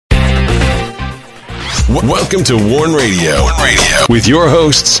Welcome to Warn Radio with your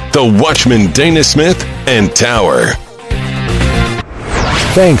hosts, the Watchman Dana Smith and Tower.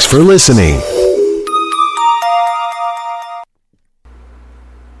 Thanks for listening.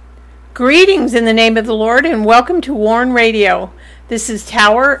 Greetings in the name of the Lord and welcome to Warn Radio. This is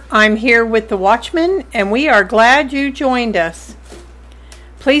Tower. I'm here with the Watchman and we are glad you joined us.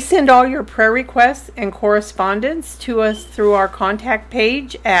 Please send all your prayer requests and correspondence to us through our contact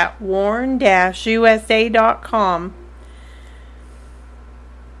page at warn-usa.com.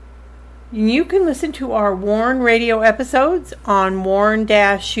 You can listen to our Warn Radio episodes on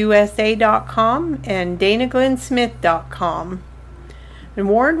warn-usa.com and danaglennsmith.com. And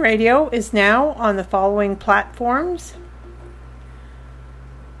Warn Radio is now on the following platforms: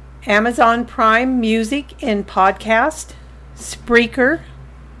 Amazon Prime Music in podcast, Spreaker,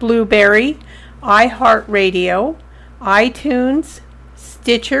 Blueberry, iHeartRadio, iTunes,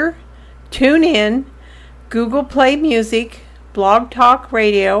 Stitcher, TuneIn, Google Play Music, Blog Talk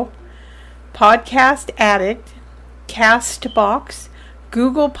Radio, Podcast Addict, Castbox,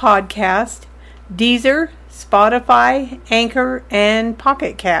 Google Podcast, Deezer, Spotify, Anchor, and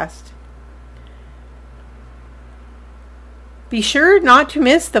Pocket Cast. Be sure not to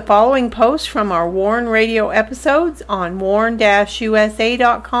miss the following posts from our Warn Radio episodes on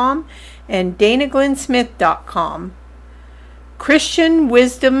warn-usa.com and danaglennsmith.com. Christian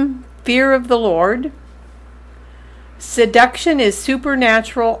Wisdom, Fear of the Lord. Seduction is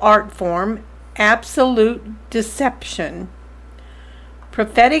Supernatural Art Form, Absolute Deception.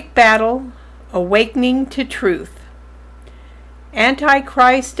 Prophetic Battle, Awakening to Truth.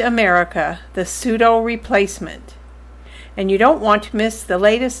 Antichrist America, the Pseudo-Replacement. And you don't want to miss the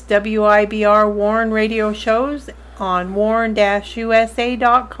latest WIBR Warn Radio shows on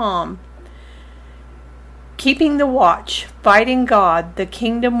warn-usa.com. Keeping the Watch, Fighting God, The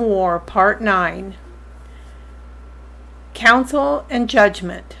Kingdom War, Part 9. Counsel and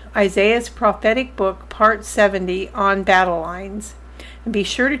Judgment, Isaiah's Prophetic Book, Part 70 on Battle Lines. And be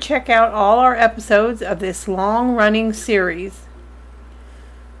sure to check out all our episodes of this long-running series.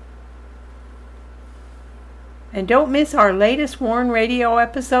 And don't miss our latest Warn Radio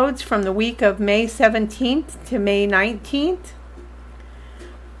episodes from the week of May 17th to May 19th.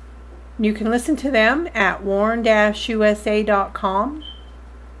 You can listen to them at warn-usa.com.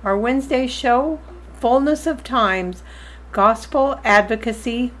 Our Wednesday show, Fullness of Times, Gospel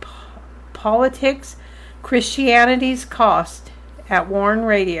Advocacy, Politics, Christianity's Cost at Warn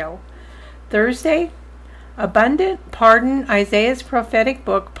Radio. Thursday, Abundant Pardon, Isaiah's Prophetic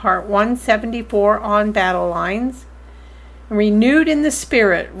Book, Part 174 on Battle Lines. Renewed in the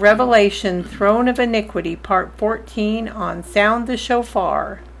Spirit, Revelation, Throne of Iniquity, Part 14 on Sound the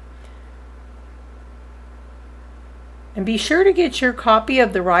Shofar. And be sure to get your copy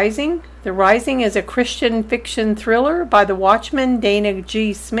of The Rising. The Rising is a Christian fiction thriller by the Watchman Dana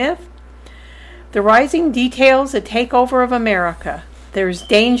G. Smith. The Rising details a takeover of America. There's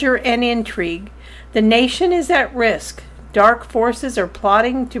danger and intrigue. The nation is at risk. Dark forces are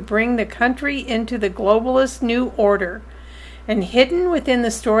plotting to bring the country into the globalist new order. And hidden within the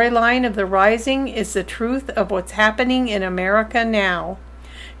storyline of The Rising is the truth of what's happening in America now.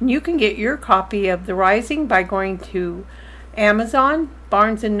 And you can get your copy of The Rising by going to Amazon,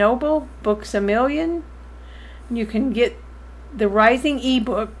 Barnes & Noble, Books A Million. You can get The Rising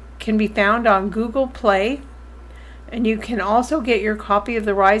ebook, can be found on Google Play. And you can also get your copy of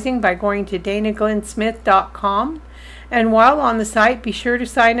The Rising by going to danaglennsmith.com. And while on the site, be sure to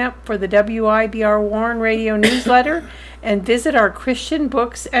sign up for the WIBR Warn Radio newsletter and visit our Christian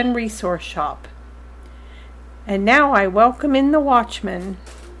books and resource shop. And now I welcome in the Watchman.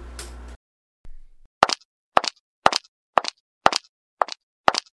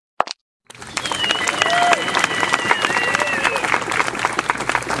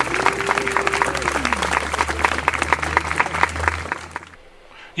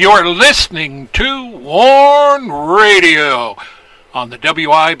 You're listening to Warn Radio on the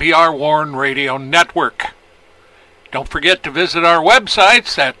WIBR Warn Radio Network. Don't forget to visit our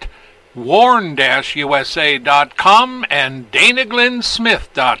websites at warn-usa.com and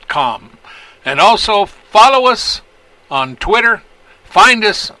danaglennsmith.com. And also follow us on Twitter, find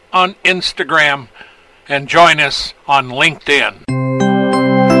us on Instagram, and join us on LinkedIn.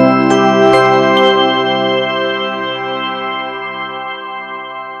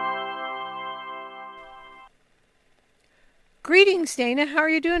 Greetings, Dana. How are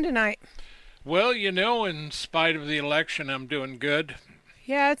you doing tonight? Well, you know, in spite of the election, I'm doing good.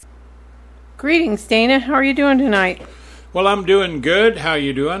 Yeah, Greetings, Dana. How are you doing tonight? Well, I'm doing good. How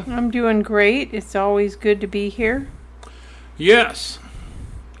you doing? I'm doing great. It's always good to be here. Yes,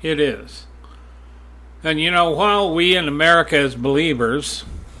 it is. And while we in America as believers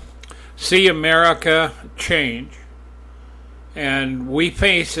see America change, and we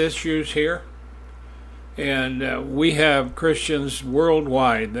face issues here, and we have Christians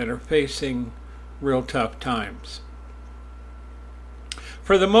worldwide that are facing real tough times.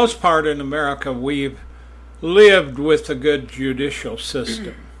 For the most part in America, we've lived with a good judicial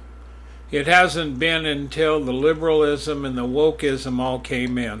system. It hasn't been until the liberalism and the wokeism all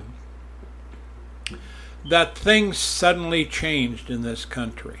came in that things suddenly changed in this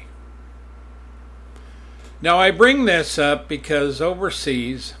country. Now, I bring this up because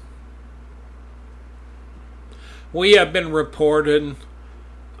overseas we have been reported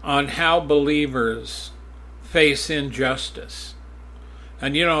on how believers face injustice.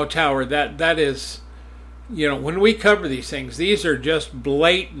 And Tower, that is, when we cover these things, these are just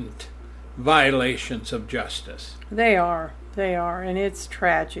blatant violations of justice. They are, and it's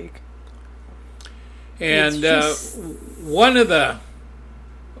tragic. And one of the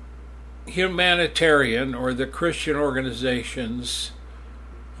humanitarian or the Christian organizations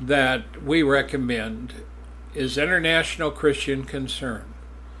that we recommend is International Christian Concern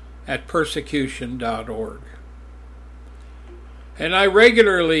at persecution.org. And I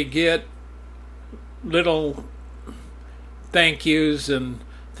regularly get little thank yous and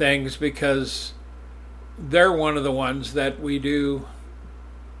things because they're one of the ones that we do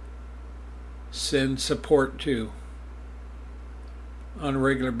send support to on a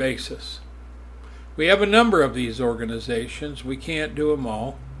regular basis. We have a number of these organizations. We can't do them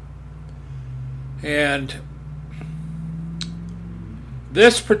all. And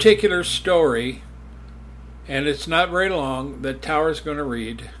this particular story, and it's not very long, that Tower's going to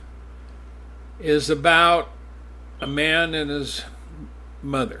read, is about a man and his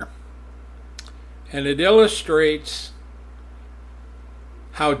mother. And it illustrates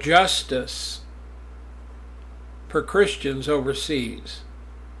how justice for Christians overseas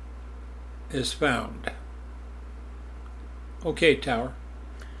is found. Okay, Tower.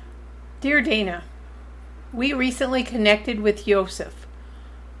 Dear Dana, we recently connected with Yosef,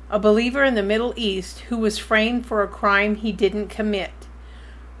 a believer in the Middle East who was framed for a crime he didn't commit.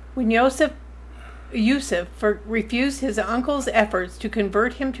 When Yusuf refused his uncle's efforts to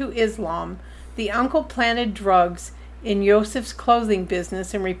convert him to Islam, the uncle planted drugs in Yosef's clothing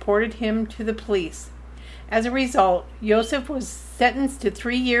business and reported him to the police. As a result, Yosef was sentenced to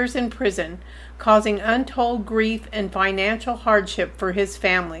 3 years in prison, causing untold grief and financial hardship for his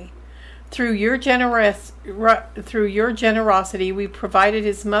family. Through your generosity, we provided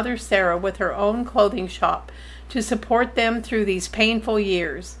his mother Sarah with her own clothing shop to support them through these painful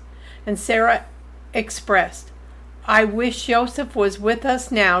years. And Sarah expressed, "I wish Yosef was with us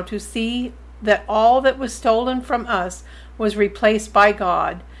now to see that all that was stolen from us was replaced by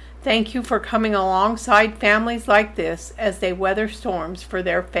God. Thank you for coming alongside families like this as they weather storms for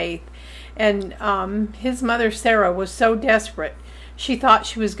their faith." And his mother Sarah was so desperate. She thought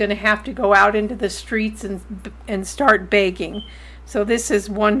she was going to have to go out into the streets and start begging. So this is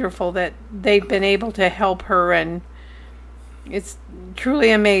wonderful that they've been able to help her, and it's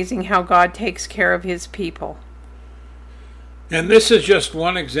truly amazing how God takes care of his people. And this is just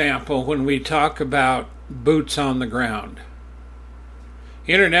one example when we talk about boots on the ground.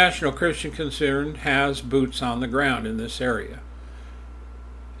 International Christian Concern has boots on the ground in this area.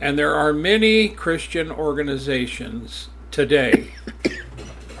 And there are many Christian organizations today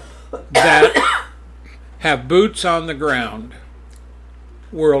that have boots on the ground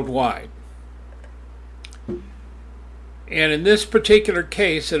worldwide. And in this particular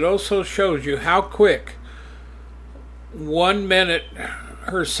case, it also shows you how quick 1 minute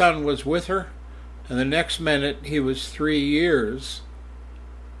her son was with her, and the next minute he was 3 years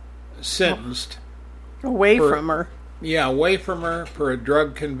sentenced. Away from her. Yeah, away from her for a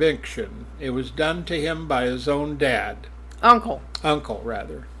drug conviction. It was done to him by his own dad. Uncle,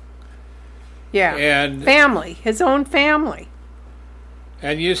 rather. Yeah. And family, his own family.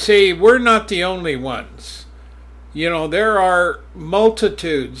 And you see, we're not the only ones. There are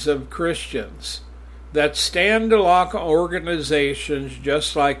multitudes of Christians that stand along organizations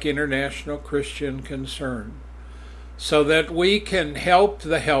just like International Christian Concern, so that we can help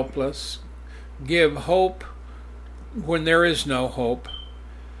the helpless, give hope when there is no hope,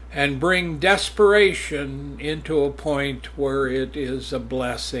 and bring desperation into a point where it is a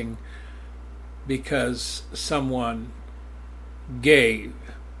blessing because someone gave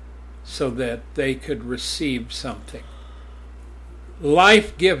so that they could receive something.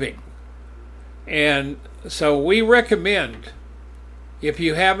 Life-giving. And so we recommend, if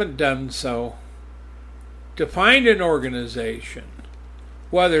you haven't done so, to find an organization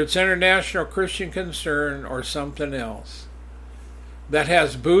whether it's International Christian Concern or something else, that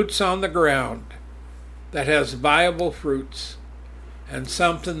has boots on the ground, that has viable fruits, and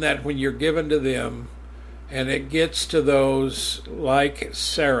something that when you're given to them and it gets to those like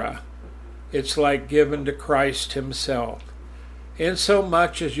Sarah, it's like given to Christ himself.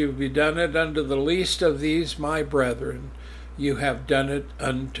 Insomuch as you've done it unto the least of these my brethren, you have done it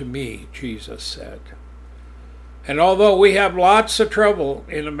unto me, Jesus said. And although we have lots of trouble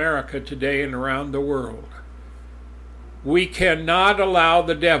in America today and around the world, we cannot allow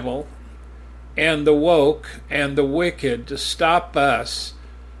the devil and the woke and the wicked to stop us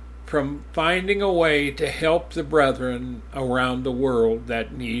from finding a way to help the brethren around the world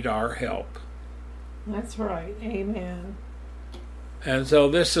that need our help. That's right. Amen. And so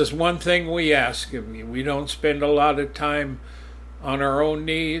this is one thing we ask of you. We don't spend a lot of time on our own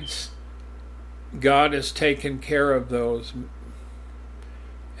needs. God has taken care of those.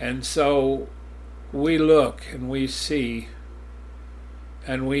 And so we look and we see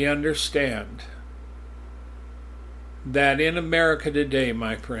and we understand that in America today,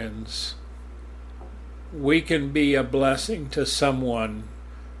 my friends, we can be a blessing to someone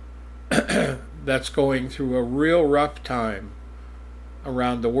that's going through a real rough time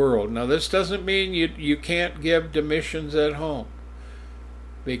around the world. Now, this doesn't mean you can't give to missions at home,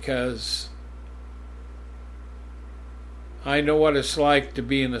 because I know what it's like to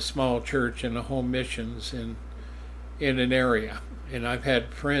be in a small church in a home missions in an area, and I've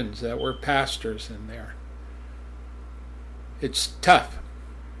had friends that were pastors in there. It's tough.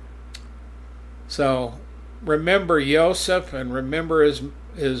 So remember Joseph, and remember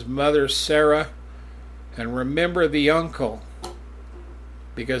his mother Sarah, and remember the uncle,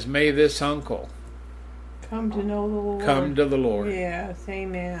 because may this uncle come to know the Lord. Come to the Lord. Yes,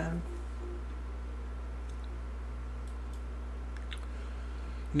 amen.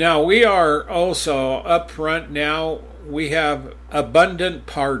 Now we are also up front now, we have abundant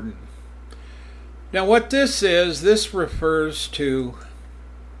pardon. Now what this is, this refers to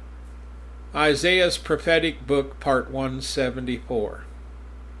Isaiah's prophetic book, part 174.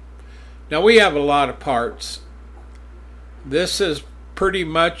 Now we have a lot of parts. This is pretty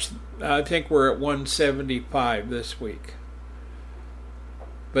much, I think we're at 175 this week.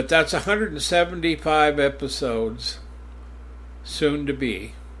 But that's 175 episodes, soon to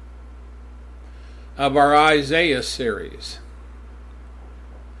be, of our Isaiah series.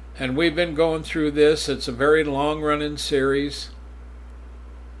 And we've been going through this. It's a very long-running series.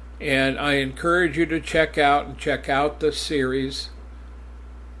 And I encourage you to check out the series.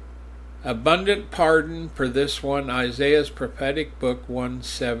 Abundant Pardon for this one, Isaiah's prophetic book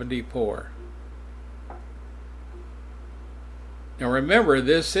 174. Now remember,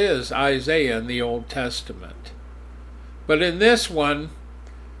 this is Isaiah in the Old Testament. But in this one,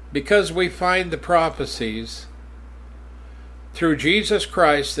 because we find the prophecies, through Jesus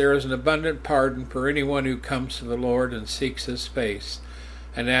Christ there is an abundant pardon for anyone who comes to the Lord and seeks his face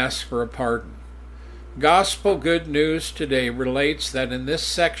and asks for a pardon. Gospel good news today relates that in this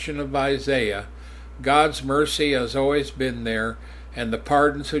section of Isaiah, God's mercy has always been there, and the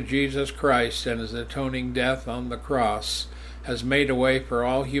pardons of Jesus Christ and his atoning death on the cross has made a way for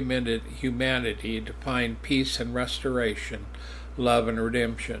all humanity to find peace and restoration, love and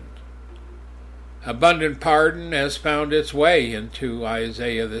redemption. Abundant pardon has found its way into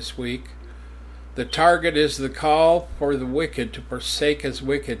Isaiah this week. The target is the call for the wicked to forsake his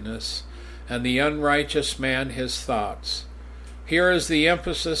wickedness, and the unrighteous man his thoughts. Here is the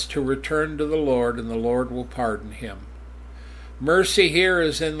emphasis to return to the Lord, and the Lord will pardon him. Mercy here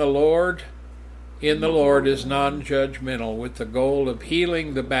is in the Lord. In the Lord is non-judgmental, with the goal of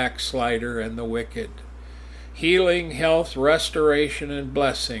healing the backslider and the wicked. Healing, health, restoration, and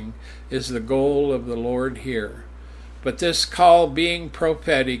blessing is the goal of the Lord here. But this call, being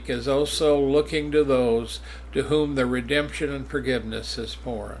prophetic, is also looking to those to whom the redemption and forgiveness is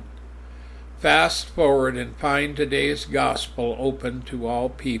foreign. Fast forward and find today's gospel open to all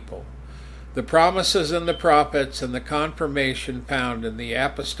people. The promises in the prophets and the confirmation found in the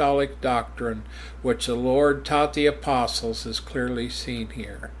apostolic doctrine which the Lord taught the apostles is clearly seen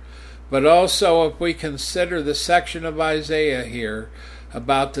here. But also, if we consider the section of Isaiah here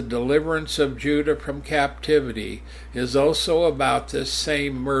about the deliverance of Judah from captivity, is also about this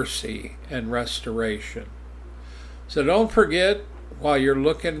same mercy and restoration. So don't forget, while you're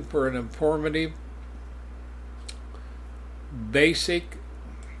looking for an informative, basic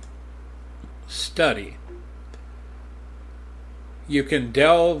study, you can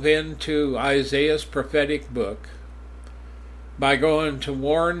delve into Isaiah's prophetic book by going to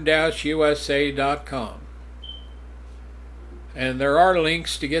warn-usa.com And there are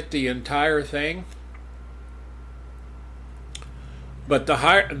links to get the entire thing. But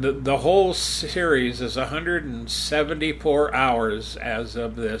the whole series is 174 hours as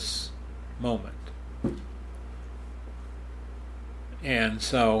of this moment. And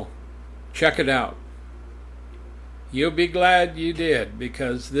so, check it out. You'll be glad you did,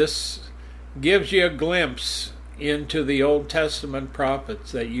 because this gives you a glimpse into the Old Testament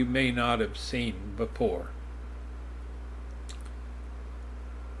prophets that you may not have seen before.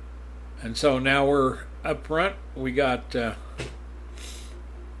 And so now we're up front. We got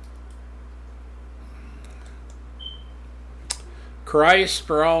Christ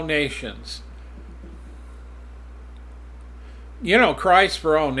for All Nations. You know, Christ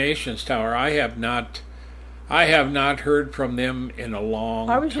for All Nations Tower, I have not heard from them in a long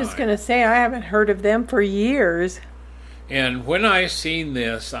time. I was just going to say, I haven't heard of them for years. And when I seen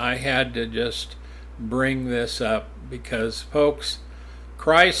this, I had to just bring this up because, folks,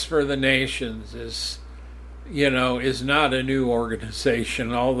 Christ for the Nations is not a new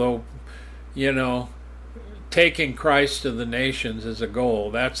organization, although, taking Christ to the nations is a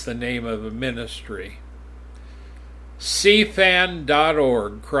goal. That's the name of a ministry.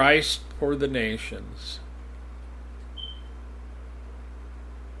 CFAN.org, Christ for the Nations.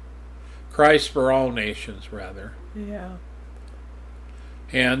 Christ for All Nations, rather. Yeah.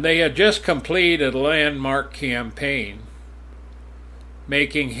 And they had just completed a landmark campaign,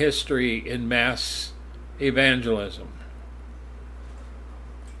 making history in mass evangelism.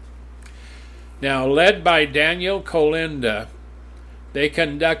 Now, led by Daniel Kolinda, they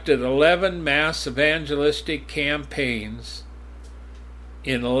conducted 11 mass evangelistic campaigns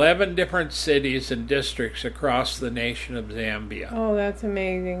in 11 different cities and districts across the nation of Zambia. Oh, that's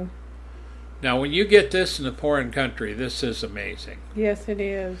amazing. Now, when you get this in a foreign country, this is amazing. Yes, it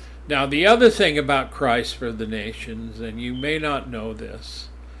is. Now, the other thing about Christ for the Nations, and you may not know this,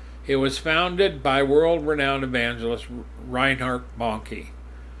 it was founded by world-renowned evangelist Reinhard Bonnke.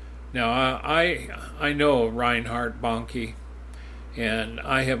 Now, I know Reinhard Bonnke, and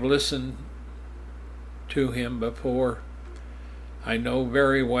I have listened to him before. I know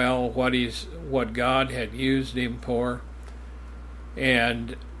very well what God had used him for,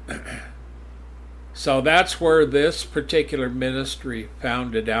 and so that's where this particular ministry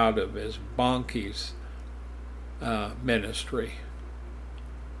founded out of, is Bonnke's ministry.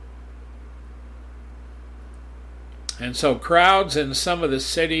 And so crowds in some of the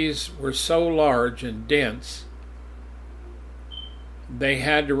cities were so large and dense, they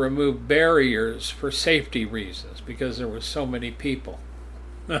had to remove barriers for safety reasons because there were so many people.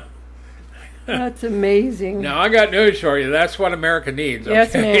 That's amazing. Now, I got news for you. That's what America needs. Okay?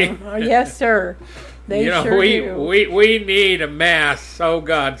 Yes, ma'am. Yes, sir. They sure do. We need a mass. Oh,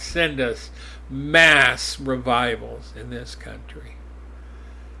 God, send us mass revivals in this country.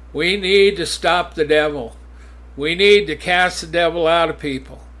 We need to stop the devil. We need to cast the devil out of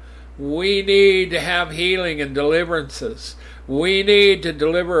people. We need to have healing and deliverances. We need to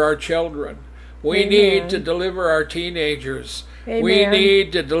deliver our children. We need to deliver our teenagers. Amen. We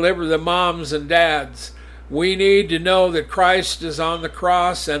need to deliver the moms and dads. We need to know that Christ is on the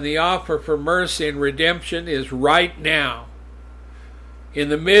cross and the offer for mercy and redemption is right now. In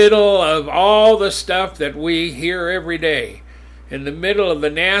the middle of all the stuff that we hear every day, in the middle of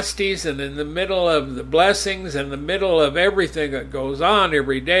the nasties and in the middle of the blessings and the middle of everything that goes on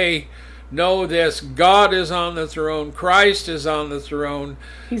every day, know this: God is on the throne. Christ is on the throne.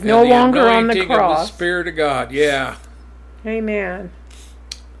 He's no longer on the cross. Of the Spirit of God, yeah. Amen.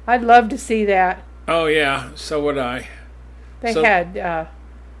 I'd love to see that. Oh, yeah, so would I. They had...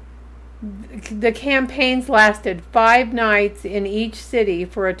 the campaigns lasted 5 nights in each city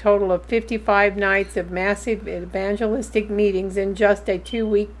for a total of 55 nights of massive evangelistic meetings in just a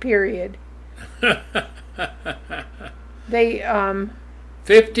 2-week period. They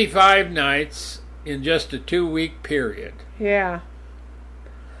 55 nights in just a 2-week period. Yeah.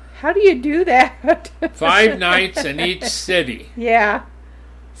 How do you do that? 5 nights in each city. Yeah.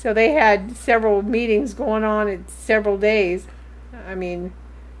 So they had several meetings going on in several days. I mean,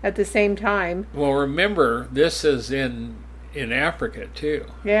 at the same time. Well, remember, this is in Africa, too.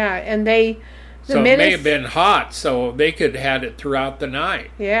 Yeah, and it may have been hot, so they could have had it throughout the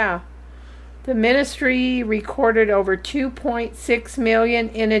night. Yeah. The ministry recorded over 2.6 million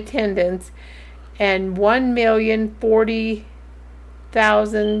in attendance and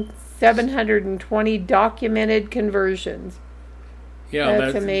 1,040,720 documented conversions. Yeah,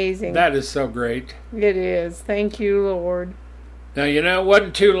 that's amazing. That is so great. It is. Thank you, Lord. Now, it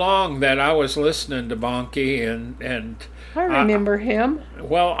wasn't too long that I was listening to Bonnke, and I remember him.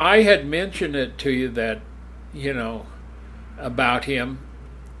 Well, I had mentioned it to you that, about him,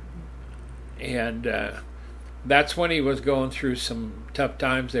 and that's when he was going through some tough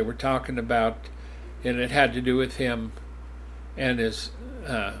times they were talking about, and it had to do with him and his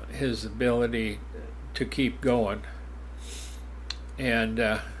ability to keep going.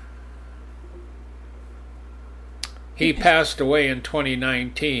 And he passed away in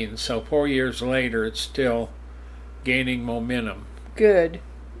 2019, so 4 years later it's still gaining momentum. Good.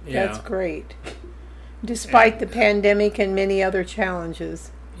 Yeah. That's great. Despite the pandemic and many other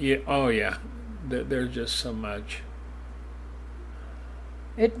challenges. Yeah. Oh yeah. There's just so much.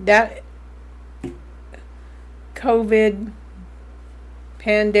 That COVID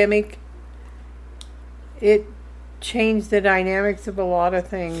pandemic, it changed the dynamics of a lot of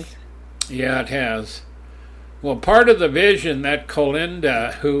things. Yeah, it has. Well, part of the vision that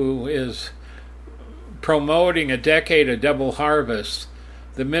Colinda, who is promoting a decade of double harvest,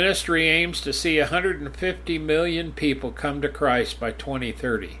 the ministry aims to see 150 million people come to Christ by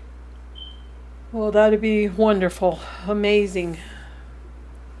 2030. Well, that'd be wonderful. Amazing.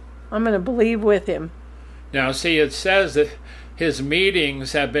 I'm going to believe with him. Now, see, it says that his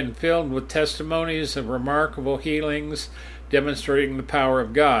meetings have been filled with testimonies of remarkable healings demonstrating the power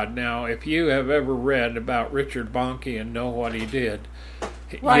of God. Now, if you have ever read about Richard Bonnke and know what he did,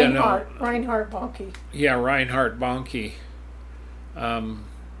 Reinhard Bonnke. Yeah, Reinhard Bonnke.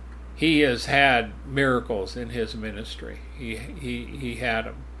 He has had miracles in his ministry. He had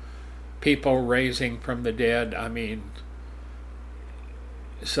them. People raising from the dead. I mean,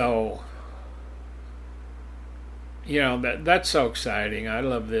 so that's so exciting. I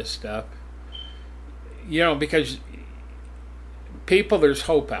love this stuff. Because people, there's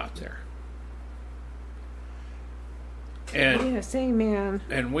hope out there. And yes, amen.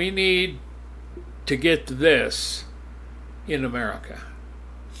 And we need to get this in America.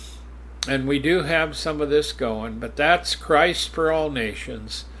 And we do have some of this going, but that's Christ for All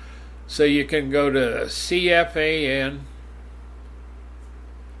Nations. So you can go to CFAN,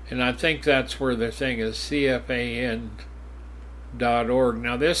 and I think that's where the thing is, CFAN.org.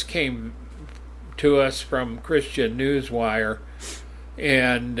 Now this came to us from Christian Newswire,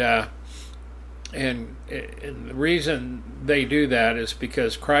 and the reason they do that is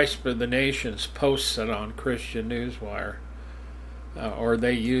because Christ for the Nations posts it on Christian Newswire, or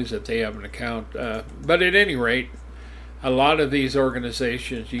they use it, they have an account. But at any rate, a lot of these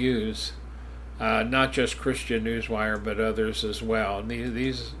organizations use not just Christian Newswire, but others as well. And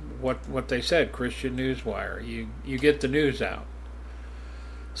these what they said, Christian Newswire. You get the news out.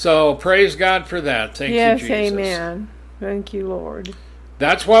 So praise God for that. Thank you, Jesus. Yes, amen. Thank you, Lord.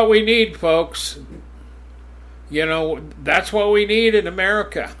 That's what we need, folks. That's what we need in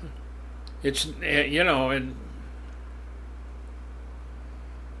America. It's, and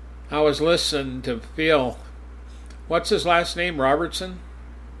I was listening to Phil, what's his last name, Robertson?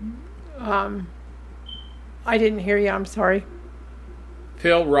 I didn't hear you, I'm sorry.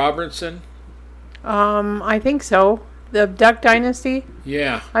 Phil Robertson? I think so. The Duck Dynasty?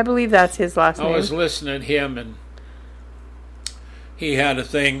 Yeah. I believe that's his last name. I was listening to him, and he had a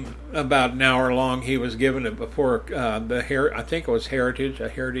thing about an hour long. He was giving it before I think it was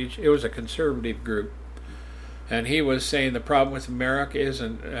Heritage. It was a conservative group. And he was saying the problem with America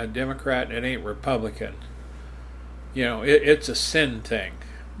isn't a Democrat and it ain't Republican. It's a sin thing.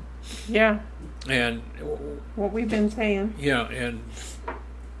 Yeah. And what we've been saying. And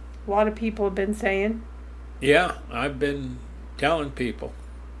a lot of people have been saying. Yeah, I've been telling people.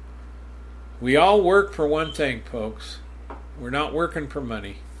 We all work for one thing, folks. We're not working for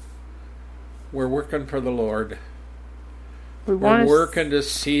money. We're working for the Lord. We're working to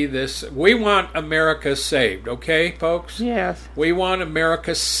see this. We want America saved, okay, folks? Yes. We want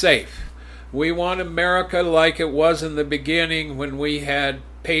America safe. We want America like it was in the beginning when we had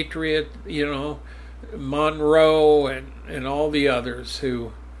Patriot, Monroe and all the others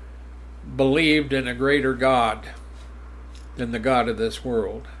who believed in a greater God than the God of this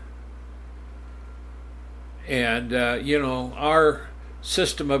world. And, our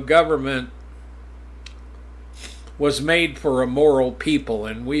system of government was made for a moral people,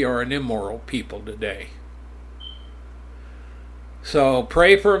 and we are an immoral people today. So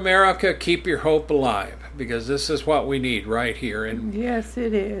pray for America, keep your hope alive, because this is what we need right here. And yes,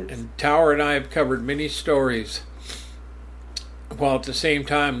 it is. And Tower and I have covered many stories, while at the same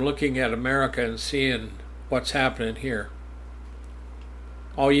time looking at America and seeing what's happening here.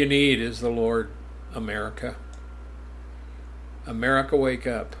 All you need is the Lord, America. America, wake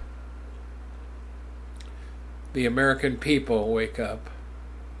up. The American people, wake up.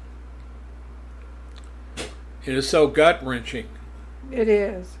 It is so gut-wrenching. It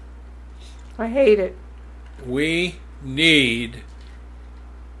is. I hate it. We need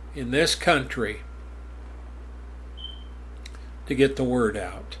in this country to get the word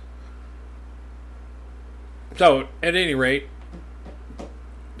out. So, at any rate,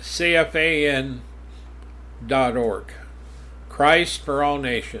 CFAN.org, Christ for All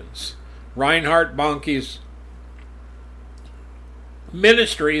Nations. Reinhard Bonnke's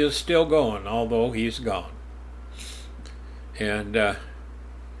ministry is still going, although he's gone. And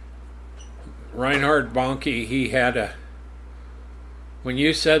Reinhard Bonnke, he had when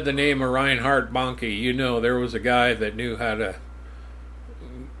you said the name of Reinhard Bonnke, you know there was a guy that knew how to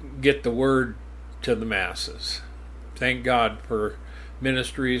get the word to the masses. Thank God for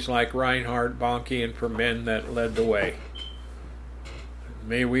ministries like Reinhard Bonnke and for men that led the way.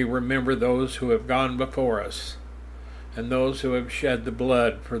 May we remember those who have gone before us and those who have shed the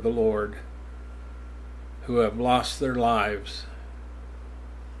blood for the Lord, who have lost their lives.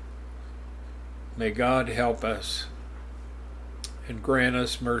 May God help us and grant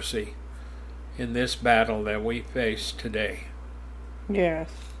us mercy in this battle that we face today. Yes.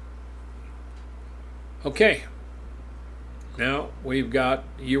 Okay. Now we've got,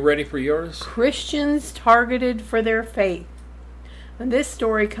 you ready for yours? Christians targeted for their faith. And this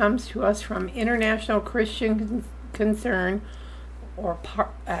story comes to us from International Christian Concern, or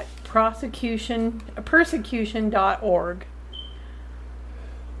at persecution.org.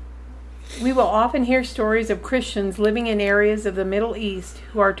 We will often hear stories of Christians living in areas of the Middle East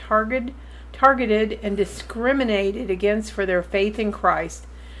who are targeted and discriminated against for their faith in Christ.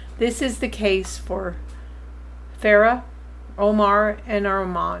 This is the case for Farah, Omar, and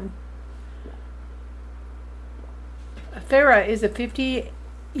Arman. Farah is a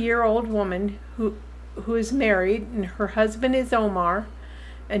 50-year-old woman who is married, and her husband is Omar,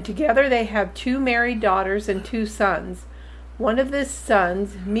 and together they have 2 married daughters and 2 sons. One of the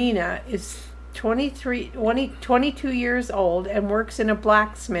sons, Mina, is 22 years old and works in a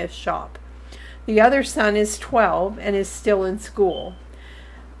blacksmith shop. The other son is 12 and is still in school.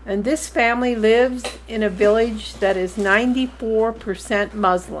 And this family lives in a village that is 94%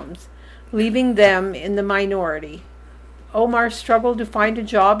 Muslims, leaving them in the minority. Omar struggled to find a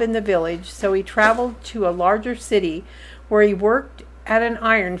job in the village, so he traveled to a larger city where he worked at an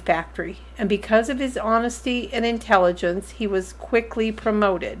iron factory, and because of his honesty and intelligence, he was quickly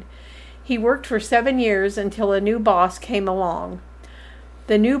promoted. He worked for 7 years until a new boss came along.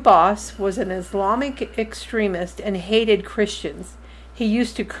 The new boss was an Islamic extremist and hated Christians. He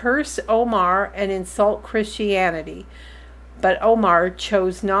used to curse Omar and insult Christianity, but Omar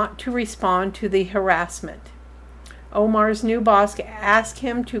chose not to respond to the harassment. Omar's new boss asked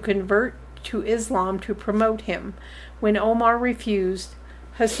him to convert to Islam to promote him. When Omar refused,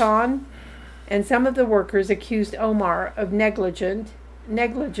 Hassan and some of the workers accused Omar of negligence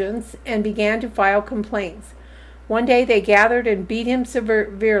and began to file complaints. One day they gathered and beat him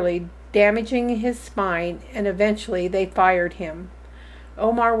severely, damaging his spine, and eventually they fired him.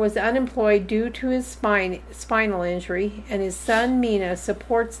 Omar was unemployed due to his spinal injury, and his son Mina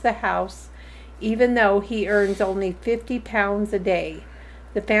supports the house even though he earns only 50 pounds a day.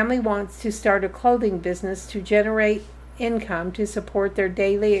 The family wants to start a clothing business to generate income to support their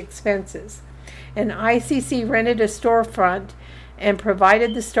daily expenses. And ICC rented a storefront and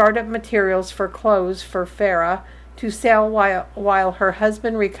provided the startup materials for clothes for Farah to sell while her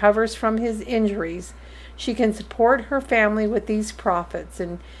husband recovers from his injuries. She can support her family with these profits.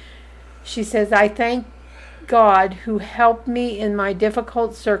 And she says, I thank God who helped me in my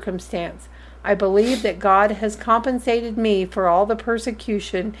difficult circumstance. I believe that God has compensated me for all the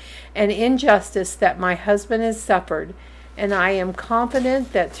persecution and injustice that my husband has suffered, and I am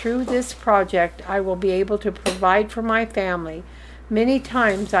confident that through this project I will be able to provide for my family. Many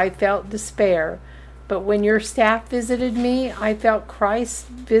times I felt despair, but when your staff visited me, I felt Christ's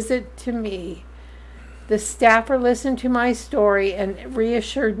visit to me. The staffer listened to my story and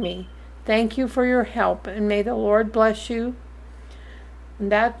reassured me. Thank you for your help, and may the Lord bless you.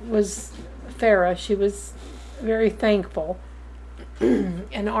 And that was Farah. She was very thankful. And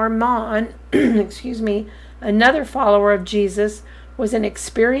Arman, another follower of Jesus, was an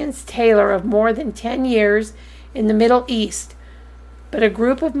experienced tailor of more than 10 years in the Middle East. But a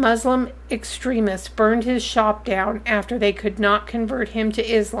group of Muslim extremists burned his shop down after they could not convert him to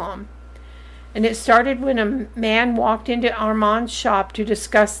Islam. And it started when a man walked into Arman's shop to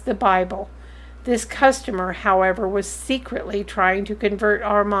discuss the Bible. This customer, however, was secretly trying to convert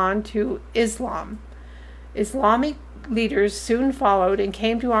Arman to Islam. Islamic leaders soon followed and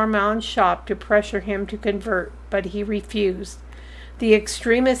came to Arman's shop to pressure him to convert, but he refused. The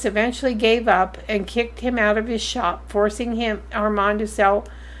extremists eventually gave up and kicked him out of his shop, forcing Arman to sell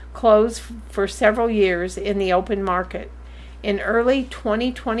closed for several years in the open market. In early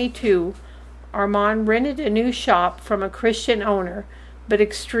 2022, Armand rented a new shop from a Christian owner, but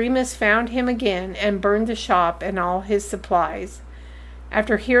extremists found him again and burned the shop and all his supplies.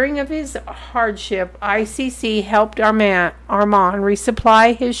 After hearing of his hardship, ICC helped Armand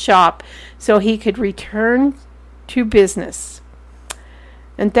resupply his shop so he could return to business.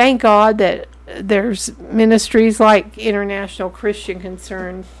 And thank God that there's ministries like International Christian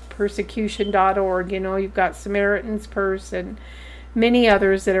Concern, persecution.org, you've got Samaritan's Purse and many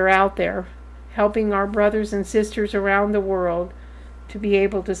others that are out there helping our brothers and sisters around the world to be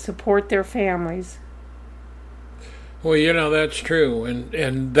able to support their families. Well, that's true,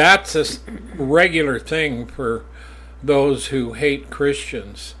 and that's a regular thing for those who hate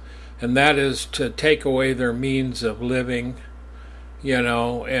Christians, and that is to take away their means of living,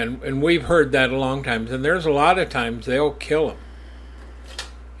 and we've heard that a long time, and there's a lot of times they'll kill them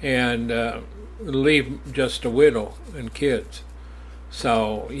and leave just a widow and kids.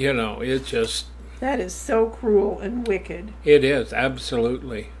 So, it's just... That is so cruel and wicked. It is,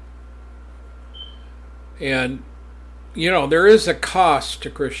 absolutely. And there is a cost to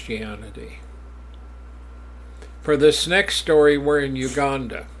Christianity. For this next story, we're in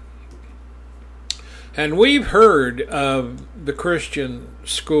Uganda. And we've heard of the Christian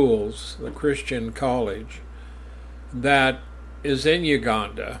schools, the Christian college, that is in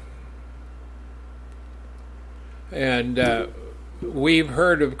Uganda. And we've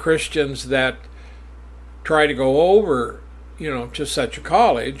heard of Christians that try to go over, to such a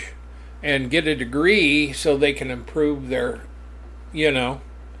college and get a degree so they can improve their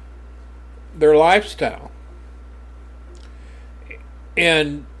lifestyle.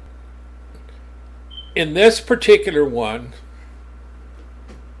 And in this particular one,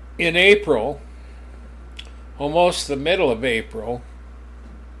 in April, almost the middle of April,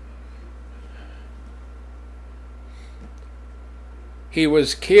 he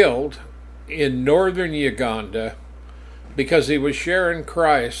was killed in northern Uganda because he was sharing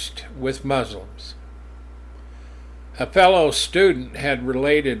Christ with Muslims. A fellow student had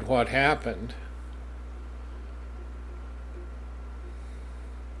related what happened.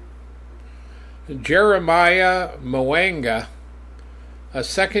 Jeremiah Mwenga, a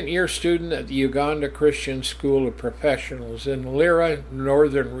second-year student at the Uganda Christian School of Professionals in Lira,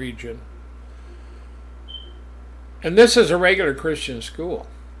 northern region. And this is a regular Christian school.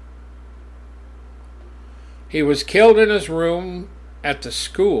 He was killed in his room at the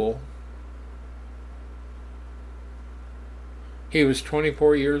school. He was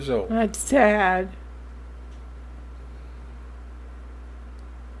 24 years old. That's sad.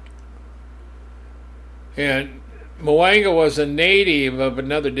 And Mwenga was a native of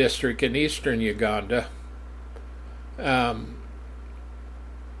another district in eastern Uganda. And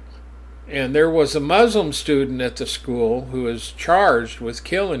there was a Muslim student at the school who was charged with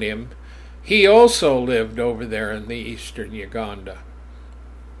killing him. He also lived over there in the eastern Uganda.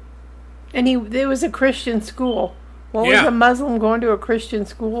 And it was a Christian school. What was a Muslim going to a Christian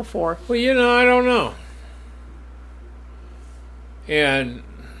school for? Well, I don't know. And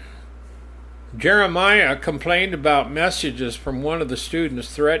Jeremiah complained about messages from one of the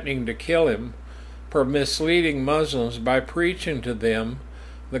students threatening to kill him for misleading Muslims by preaching to them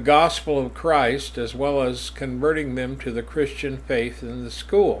the gospel of Christ as well as converting them to the Christian faith in the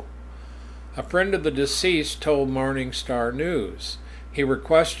school. A friend of the deceased told Morning Star News. He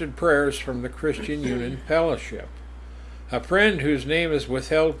requested prayers from the Christian Union Fellowship. A friend whose name is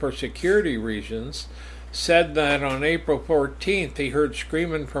withheld for security reasons said that on April 14th he heard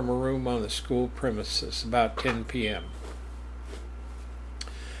screaming from a room on the school premises about 10 p.m.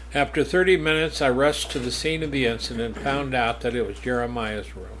 After 30 minutes, I rushed to the scene of the incident and found out that it was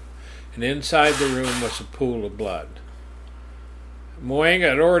Jeremiah's room, and inside the room was a pool of blood. Mwenga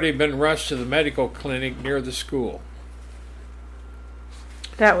had already been rushed to the medical clinic near the school.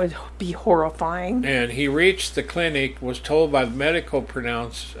 That would be horrifying. And he reached the clinic, was told by the medical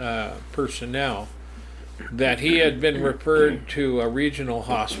personnel that he had been referred to a regional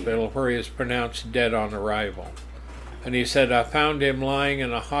hospital where he was pronounced dead on arrival. And he said, I found him lying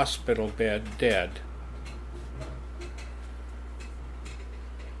in a hospital bed, dead.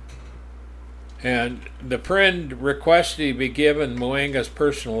 And the friend requested he be given Mwenga's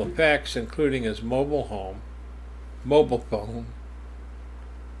personal effects, including his mobile phone.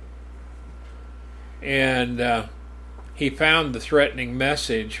 And he found the threatening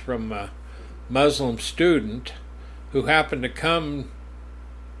message from a Muslim student who happened to come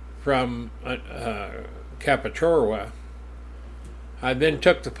from Kapachorwa. I then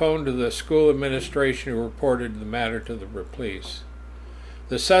took the phone to the school administration, who reported the matter to the police.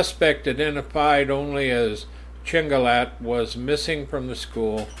 The suspect, identified only as Chingalat, was missing from the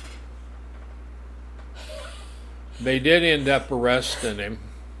school. They did end up arresting him,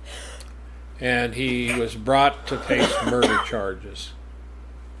 and he was brought to face murder charges.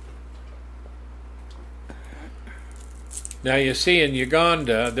 Now you see, in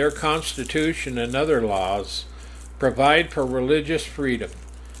Uganda, their constitution and other laws provide for religious freedom,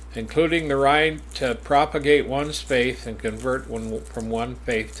 including the right to propagate one's faith and convert from one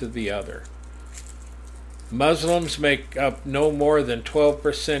faith to the other. Muslims make up no more than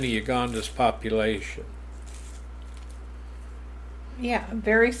 12% of Uganda's population. Yeah, a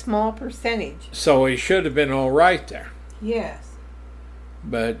very small percentage. So he should have been all right there. Yes.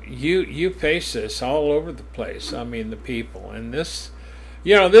 But you face this all over the place. I mean, the people. And this,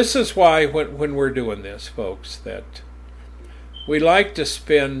 this is why when we're doing this, folks, that we like to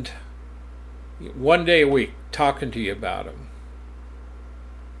spend one day a week talking to you about them.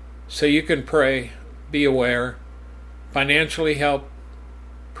 So you can pray, be aware, financially help,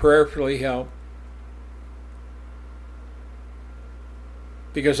 prayerfully help.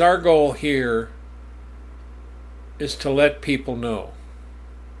 Because our goal here is to let people know.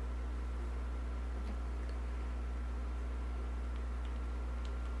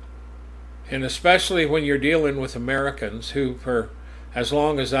 And especially when you're dealing with Americans who, for as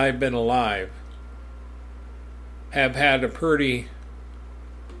long as I've been alive, have had a pretty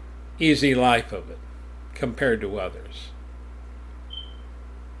easy life of it compared to others.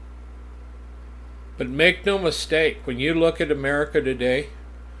 But make no mistake, when you look at America today,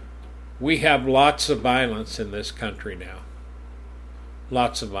 we have lots of violence in this country now.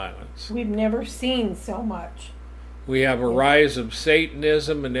 Lots of violence. We've never seen so much. We have a rise of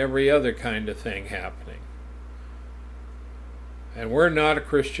Satanism and every other kind of thing happening. And we're not a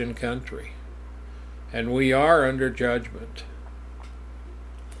Christian country. And we are under judgment.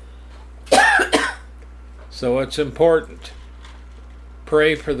 So it's important.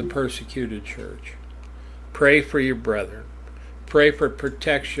 Pray for the persecuted church. Pray for your brethren. Pray for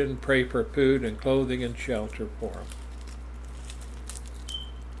protection. Pray for food and clothing and shelter for them.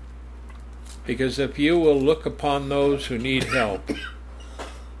 Because if you will look upon those who need help,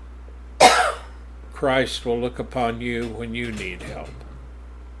 Christ will look upon you when you need help.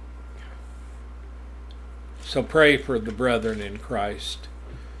 So pray for the brethren in Christ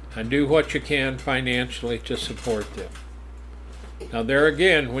and do what you can financially to support them. Now there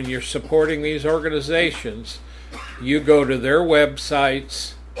again, when you're supporting these organizations, you go to their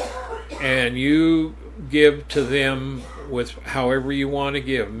websites and you give to them with however you want to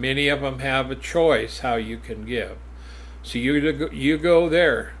give. Many of them have a choice how you can give. So you go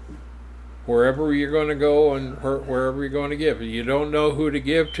there, wherever you're going to go and wherever you're going to give. If you don't know who to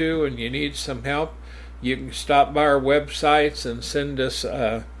give to and you need some help, you can stop by our websites and send us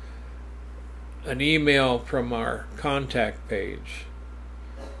an email from our contact page.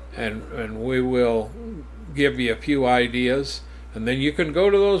 And we will give you a few ideas. And then you can go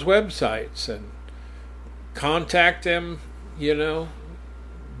to those websites and contact them,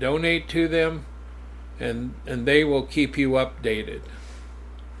 donate to them, and they will keep you updated.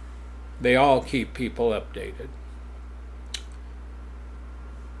 They all keep people updated.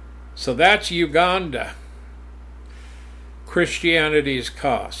 So that's Uganda. Christianity's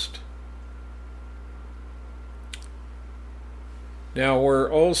cost. Now we're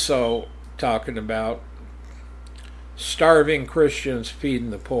also talking about starving Christians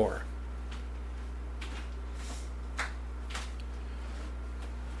feeding the poor.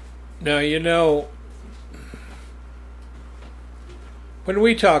 Now, when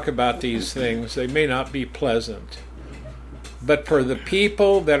we talk about these things, they may not be pleasant. But for the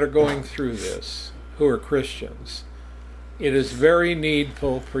people that are going through this, who are Christians, it is very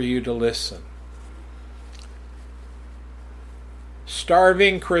needful for you to listen.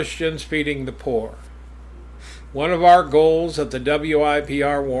 Starving Christians feeding the poor. One of our goals at the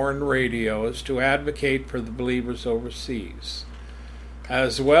WIPR Warren Radio is to advocate for the believers overseas,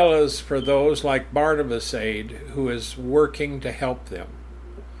 as well as for those like Barnabas Aid, who is working to help them.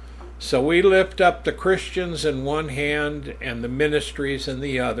 So we lift up the Christians in one hand and the ministries in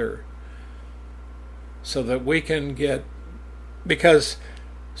the other, so that we can get, because,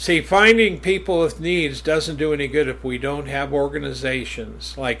 see, finding people with needs doesn't do any good if we don't have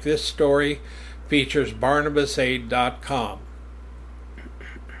organizations. Like this story features BarnabasAid.com.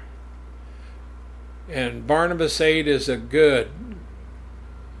 And Barnabas Aid is a good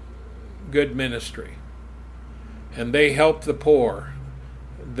ministry. And they help the poor.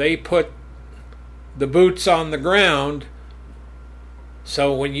 They put the boots on the ground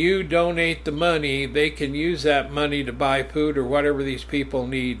So when you donate the money, they can use that money to buy food or whatever these people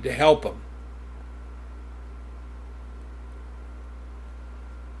need to help them.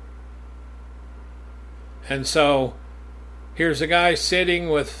 And so here's a guy sitting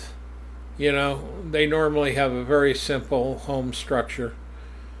with, they normally have a very simple home structure.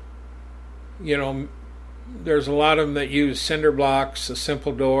 There's a lot of them that use cinder blocks, a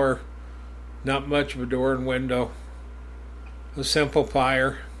simple door, not much of a door and window, a simple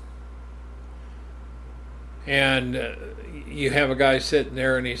fire. And you have a guy sitting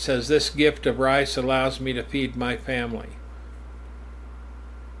there and he says, "This gift of rice allows me to feed my family."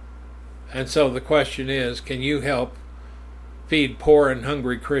 And so the question is, can you help feed poor and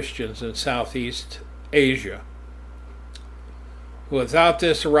hungry Christians in Southeast Asia? "Without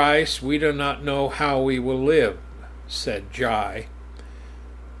this rice, we do not know how we will live," said Jai,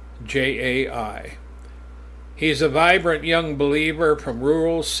 J-A-I. He's a vibrant young believer from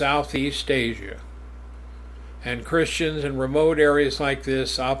rural Southeast Asia. And Christians in remote areas like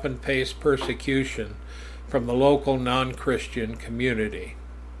this often face persecution from the local non-Christian community.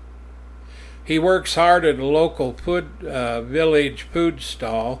 He works hard at a local village food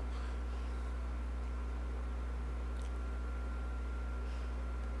stall.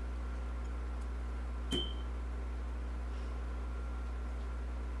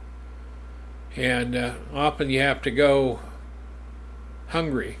 And often you have to go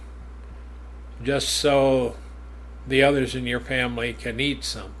hungry just so the others in your family can eat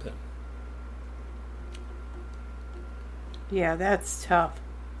something. Yeah, that's tough.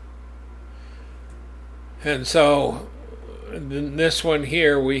 And so in this one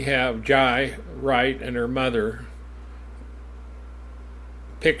here we have Jai Wright and her mother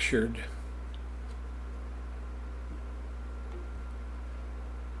pictured.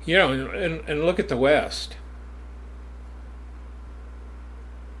 And look at the West.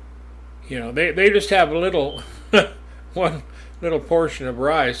 They just have a little, one little portion of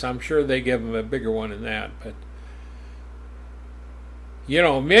rice. I'm sure they give them a bigger one than that. But,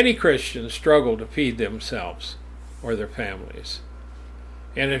 many Christians struggle to feed themselves or their families.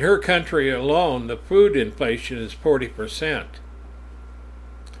 And in her country alone, the food inflation is 40%.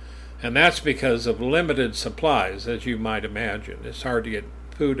 And that's because of limited supplies, as you might imagine. It's hard to get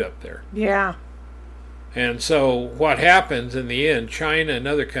food up there. Yeah. And so what happens in the end, China and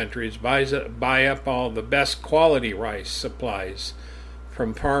other countries buy up all the best quality rice supplies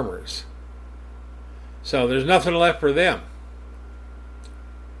from farmers. So there's nothing left for them.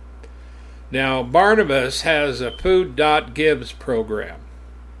 Now, Barnabas has a Food.Gives program.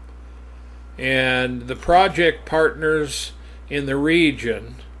 And the project partners in the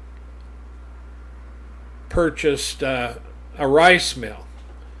region purchased a rice mill.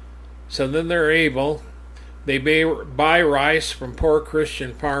 So then they buy rice from poor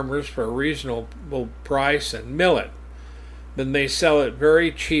Christian farmers for a reasonable price and mill it. Then they sell it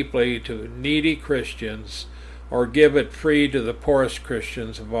very cheaply to needy Christians or give it free to the poorest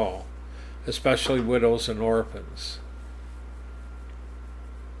Christians of all, especially widows and orphans.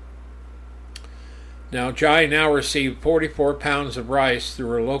 Now, Jai now received 44 pounds of rice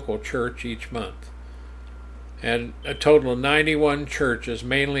through her local church each month. And a total of 91 churches,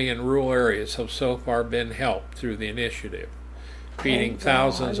 mainly in rural areas, have so far been helped through the initiative, feeding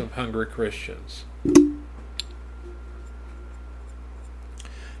thousands of hungry Christians.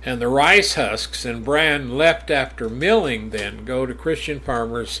 And the rice husks and bran left after milling then go to Christian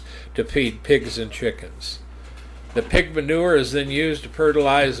farmers to feed pigs and chickens. The pig manure is then used to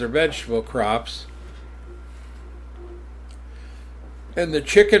fertilize their vegetable crops. And the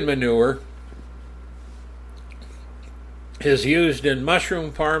chicken manure is used in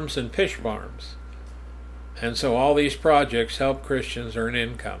mushroom farms and fish farms. And so all these projects help Christians earn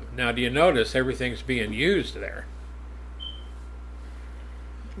income. Now, do you notice everything's being used there?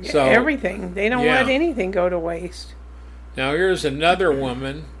 Yeah, so everything. They don't let anything go to waste. Now, here's another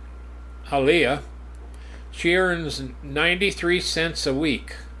woman, Aliyah. She earns 93 cents a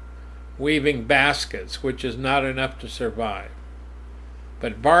week weaving baskets, which is not enough to survive.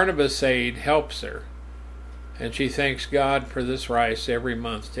 But Barnabas Aid helps her. And she thanks God for this rice every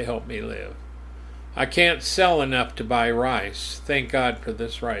month to help me live. I can't sell enough to buy rice. Thank God for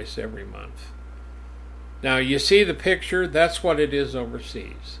this rice every month. Now, you see the picture? That's what it is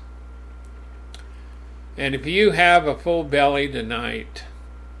overseas. And if you have a full belly tonight,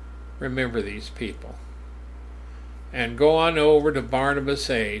 remember these people. And go on over to Barnabas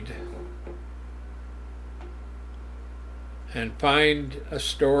Aid and find a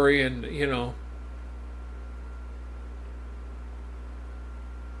story and,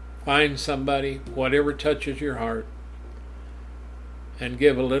 find somebody, whatever touches your heart, and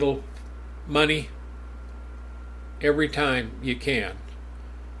give a little money every time you can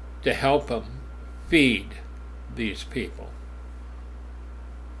to help them feed these people.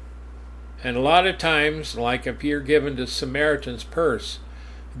 And a lot of times, like if you're given to Samaritan's Purse,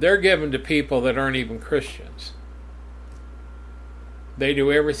 they're given to people that aren't even Christians. They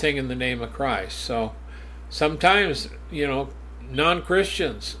do everything in the name of Christ. So sometimes,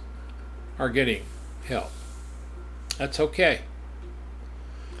 non-Christians are getting help. That's okay.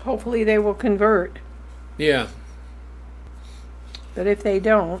 Hopefully they will convert. Yeah. But if they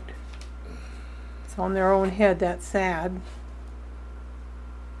don't, it's on their own head. That's sad.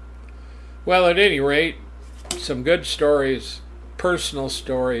 Well, at any rate, some good stories, personal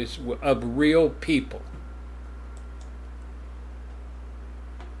stories of real people.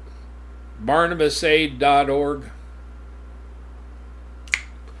 BarnabasAid.org.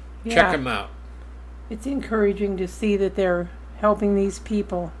 Yeah. Check them out. It's encouraging to see that they're helping these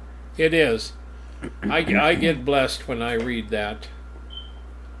people. It is. I get blessed when I read that.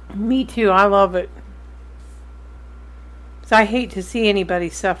 Me too. I love it. 'Cause I hate to see anybody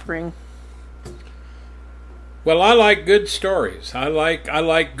suffering. Well, I like good stories. I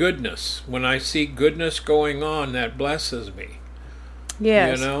like goodness. When I see goodness going on, that blesses me.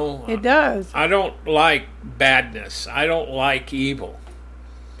 Yes, it does. I don't like badness. I don't like evil.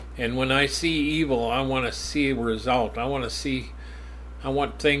 And when I see evil, I want to see a result. I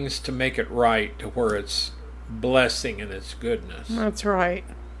want things to make it right to where it's blessing and it's goodness. That's right.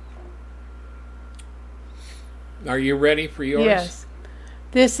 Are you ready for yours? Yes.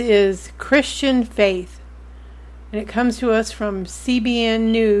 This is Christian Faith. And it comes to us from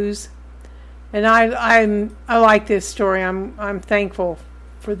CBN News. And I like this story. I'm thankful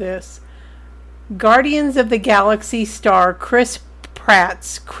for this. Guardians of the Galaxy star Chris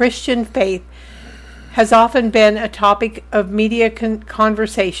Pratt's Christian faith has often been a topic of media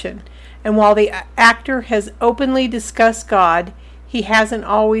conversation. And while the actor has openly discussed God, he hasn't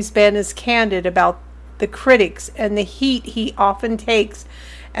always been as candid about the critics and the heat he often takes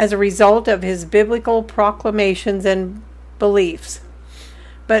as a result of his biblical proclamations and beliefs.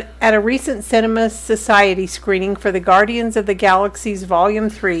 But at a recent Cinema Society screening for the Guardians of the Galaxy's Volume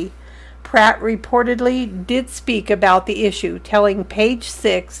 3, Pratt reportedly did speak about the issue, telling Page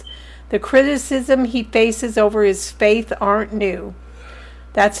 6, the criticism he faces over his faith aren't new.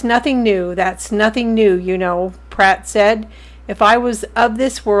 That's nothing new, Pratt said. If I was of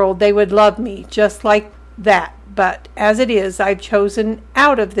this world, they would love me, just like that. But as it is, I've chosen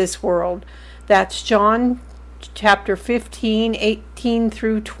out of this world. That's John chapter 15, 18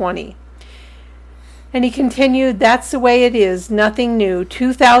 through 20. And he continued, that's the way it is, nothing new.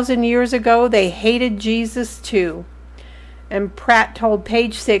 2,000 years ago, they hated Jesus too. And Pratt told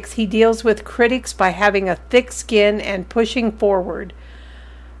Page 6 he deals with critics by having a thick skin and pushing forward.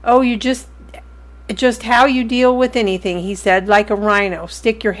 Oh, you just how you deal with anything, he said, like a rhino.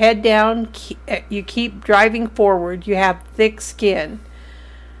 Stick your head down, you keep driving forward, you have thick skin.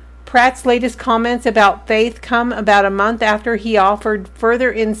 Pratt's latest comments about faith come about a month after he offered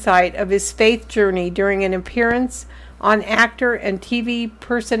further insight of his faith journey during an appearance on actor and TV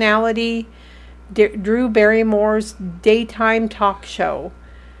personality Drew Barrymore's daytime talk show.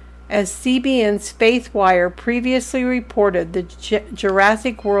 As CBN's Faith Wire previously reported, the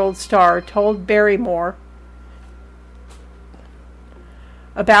Jurassic World star told Barrymore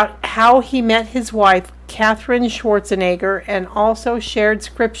about how he met his wife, Katherine Schwarzenegger, and also shared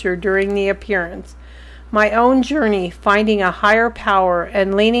scripture during the appearance. My own journey, finding a higher power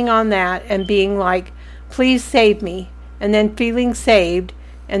and leaning on that and being like, please save me, and then feeling saved,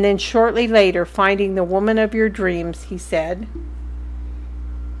 and then shortly later finding the woman of your dreams, he said.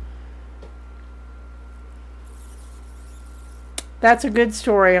 That's a good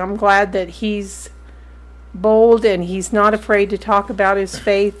story. I'm glad that he's bold and he's not afraid to talk about his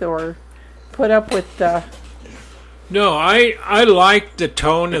faith or put up with the... No, I like the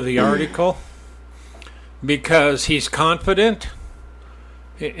tone of the article because he's confident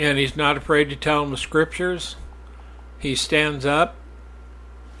and he's not afraid to tell them the scriptures. He stands up,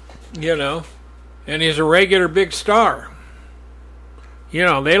 and he's a regular big star.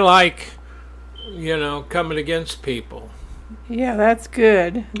 They like, coming against people. Yeah, that's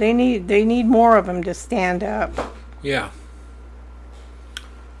good. They need more of them to stand up. Yeah.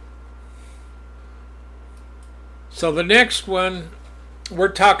 So the next one, we're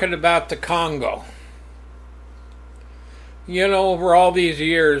talking about the Congo. Over all these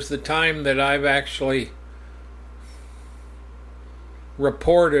years, the time that I've actually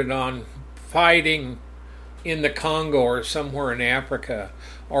reported on fighting in the Congo or somewhere in Africa,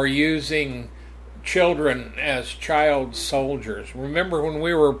 or using children as child soldiers. Remember when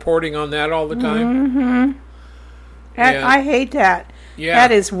we were reporting on that all the time? Mm-hmm. I hate that. Yeah.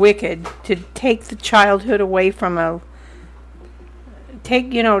 That is wicked, to take the childhood away from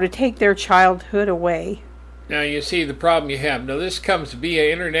to take their childhood away. Now you see the problem you have. Now this comes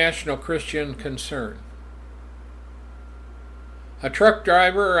via international Christian concern. A truck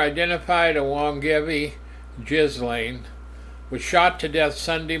driver identified as Wangevi Ghislaine was shot to death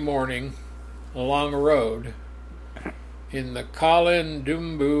Sunday morning along a road in the Kalin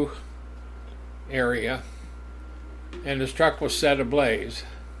Dumbu area, and his truck was set ablaze.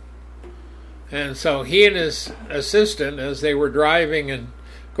 And so he and his assistant, as they were driving and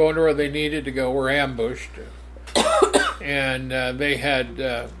going to where they needed to go, were ambushed. And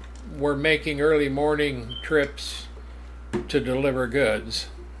they were making early morning trips to deliver goods.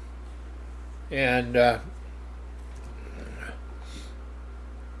 And now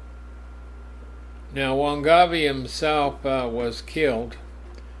Wangavi himself was killed.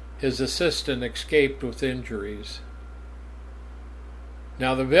 His assistant escaped with injuries.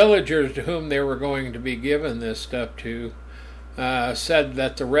 Now the villagers to whom they were going to be given this stuff to said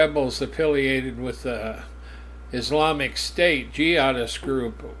that the rebels affiliated with the Islamic State jihadist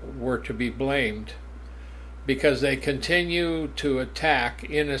group were to be blamed because they continue to attack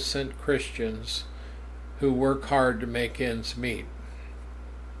innocent Christians who work hard to make ends meet.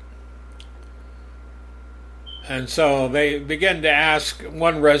 And so they began to ask,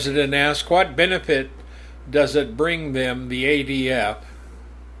 one resident asked, what benefit does it bring them, the ADF,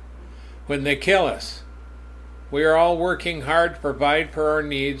 when they kill us? We are all working hard to provide for our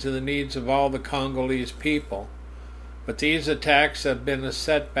needs and the needs of all the Congolese people. But these attacks have been a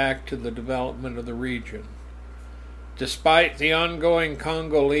setback to the development of the region. Despite the ongoing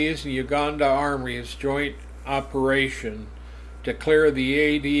Congolese and Uganda armies' joint operation to clear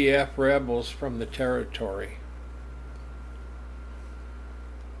the ADF rebels from the territory.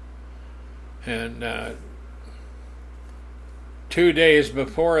 And 2 days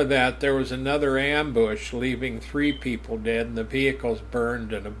before that, there was another ambush, leaving 3 people dead, and the vehicles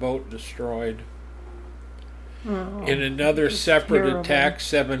burned and a boat destroyed. Oh, in another separate terrible attack,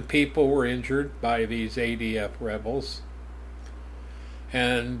 7 people were injured by these ADF rebels.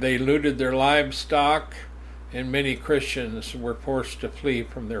 And they looted their livestock, and many Christians were forced to flee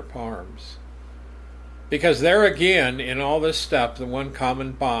from their farms. Because there again, in all this stuff, the one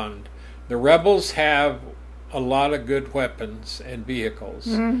common bond, the rebels have a lot of good weapons and vehicles.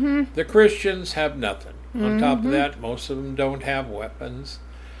 Mm-hmm. The Christians have nothing. Mm-hmm. On top of that, most of them don't have weapons.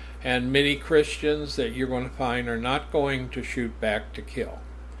 And many Christians that you're going to find are not going to shoot back to kill.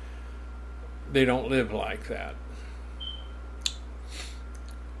 They don't live like that.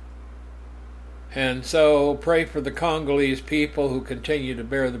 And so pray for the Congolese people who continue to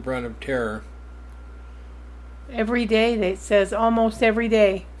bear the brunt of terror. Every day, it says almost every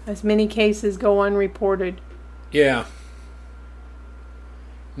day, as many cases go unreported. Yeah.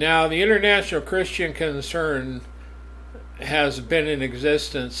 Now, the International Christian Concern has been in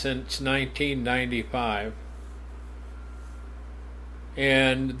existence since 1995.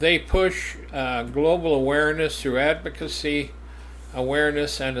 And they push global awareness through advocacy,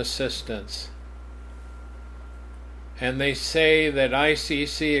 awareness, and assistance. And they say that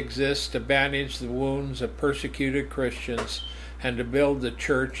ICC exists to bandage the wounds of persecuted Christians and to build the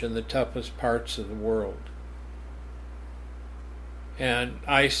church in the toughest parts of the world. And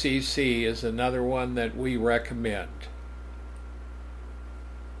ICC is another one that we recommend.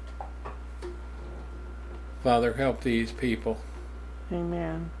 Father, help these people.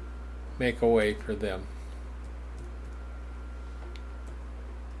 Amen. Make a way for them.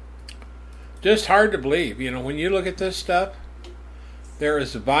 Just hard to believe. You know, when you look at this stuff, there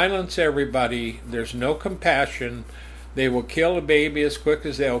is violence everybody. There's no compassion. They will kill a baby as quick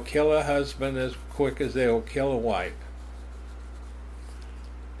as they'll kill a husband, as quick as they'll kill a wife.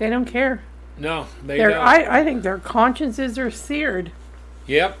 They don't care. No, they don't. I think their consciences are seared.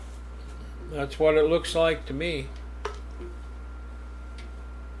 Yep. That's what it looks like to me.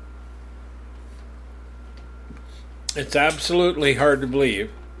 It's absolutely hard to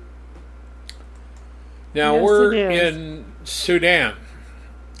believe. Now, Yes, we're it is. in Sudan,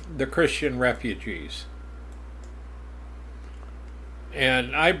 the Christian refugees.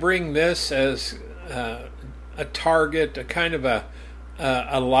 And I bring this as a target, a kind of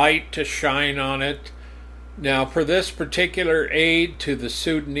a light to shine on it. Now, for this particular aid to the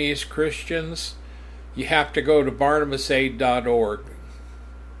Sudanese Christians, you have to go to barnabasaid.org.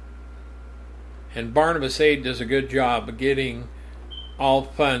 And Barnabas Aid does a good job of getting all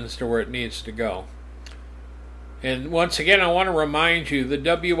funds to where it needs to go. And once again, I want to remind you the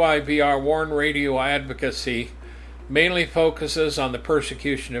WIBR Warn Radio Advocacy mainly focuses on the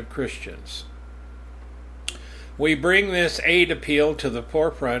persecution of Christians. We bring this aid appeal to the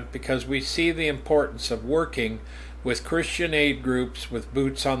forefront because we see the importance of working with Christian aid groups with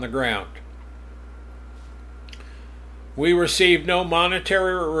boots on the ground. We receive no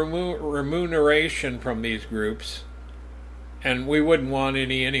monetary remuneration from these groups, and we wouldn't want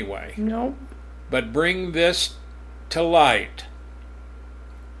any anyway. No. But bring this to light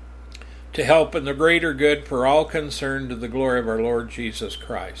to help in the greater good for all concerned to the glory of our Lord Jesus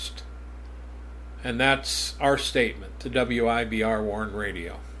Christ. And that's our statement, the WIBR Warn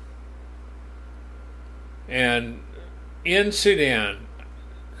Radio. And in Sudan,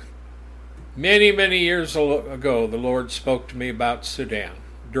 many, many years ago, the Lord spoke to me about Sudan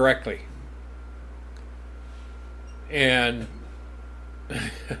directly. And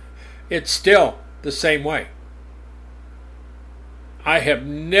it's still the same way. I have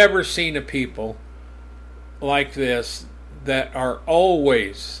never seen a people like this that are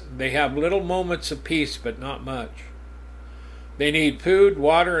always, they have little moments of peace, but not much. They need food,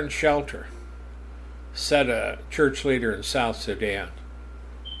 water, and shelter, said a church leader in South Sudan.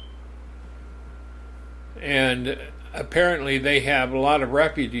 And apparently they have a lot of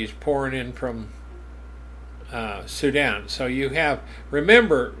refugees pouring in from Sudan. So you have,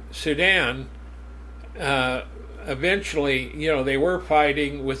 remember, Sudan, eventually, they were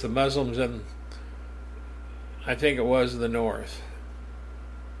fighting with the Muslims in, I think it was the north.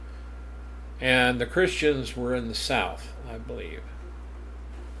 And the Christians were in the south, I believe.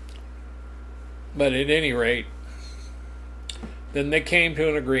 But at any rate, then they came to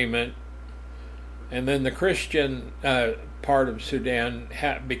an agreement, and then the Christian part of Sudan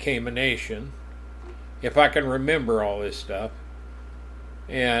became a nation, if I can remember all this stuff.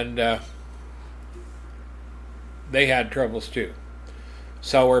 And they had troubles too.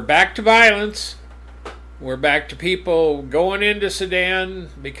 So we're back to violence. We're back to people going into Sudan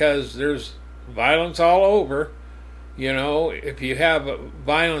because there's violence all over. If you have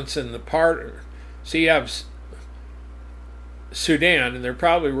violence in the part, you have Sudan, and they're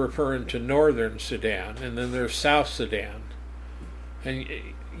probably referring to northern Sudan, and then there's South Sudan. And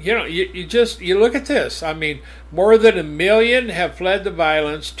you look at this. I mean, more than 1 million have fled the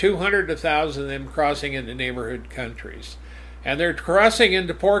violence, 200,000 of them crossing into neighborhood countries. And they're crossing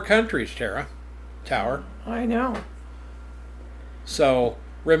into poor countries, Tower. I know. So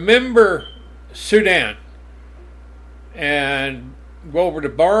remember Sudan and go over to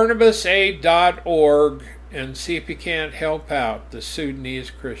barnabasaid.org and see if you can't help out the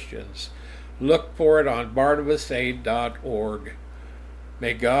Sudanese Christians. Look for it on barnabasaid.org.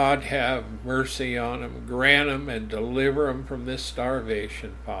 May God have mercy on them, grant them, and deliver them from this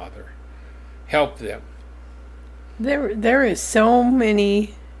starvation, Father. Help them. There is so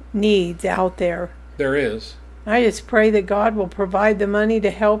many needs out there. There is. I just pray that God will provide the money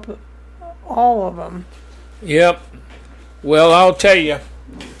to help all of them. Yep. Well, I'll tell you.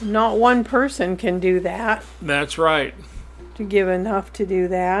 Not one person can do that. That's right. To give enough to do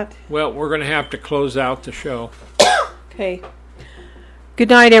that. Well, we're going to have to close out the show. Okay. Good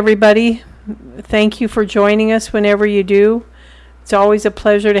night, everybody. Thank you for joining us whenever you do. It's always a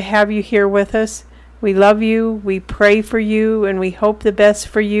pleasure to have you here with us. We love you, we pray for you, and we hope the best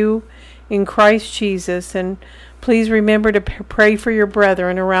for you in Christ Jesus. And please remember to pray for your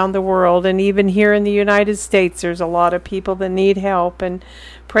brethren around the world. And even here in the United States, there's a lot of people that need help. And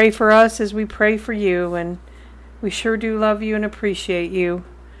pray for us as we pray for you. And we sure do love you and appreciate you.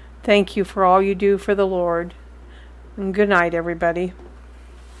 Thank you for all you do for the Lord. And good night, everybody.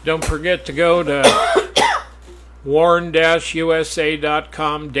 Don't forget to go to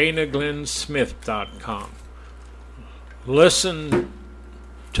warn-usa.com, danaglennsmith.com. Listen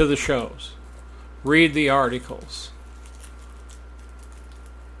to the shows. Read the articles.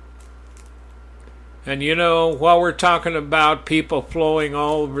 And while we're talking about people flowing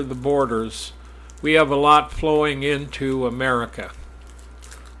all over the borders, we have a lot flowing into America.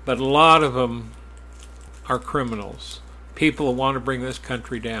 But a lot of them are criminals. People who want to bring this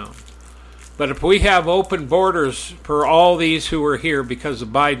country down. But if we have open borders for all these who are here because of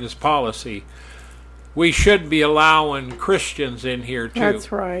Biden's policy, we should be allowing Christians in here too.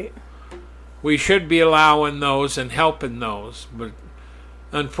 That's right. We should be allowing those and helping those. But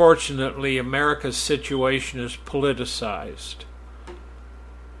unfortunately, America's situation is politicized.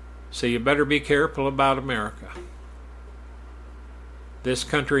 So you better be careful about America. This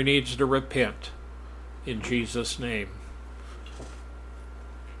country needs to repent in Jesus' name.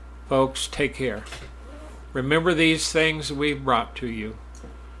 Folks, take care. Remember these things we've brought to you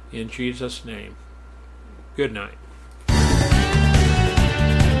in Jesus' name. Good night.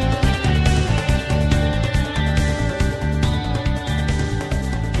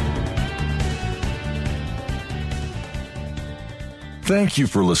 Thank you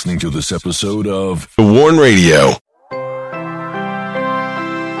for listening to this episode of The Warn Radio.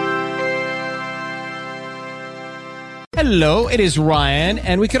 Hello, it is Ryan,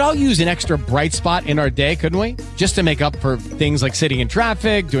 and we could all use an extra bright spot in our day, couldn't we? Just to make up for things like sitting in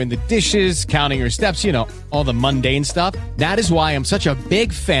traffic, doing the dishes, counting your steps, you know, all the mundane stuff. That is why I'm such a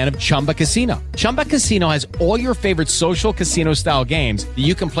big fan of Chumba Casino. Chumba Casino has all your favorite social casino-style games that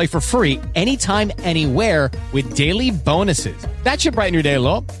you can play for free anytime, anywhere with daily bonuses. That should brighten your day a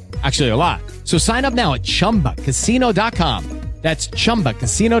little. Actually, a lot. So sign up now at ChumbaCasino.com. That's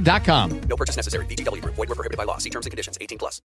ChumbaCasino.com. No purchase necessary. VGW Group. Void where prohibited by law. See terms and conditions. 18+.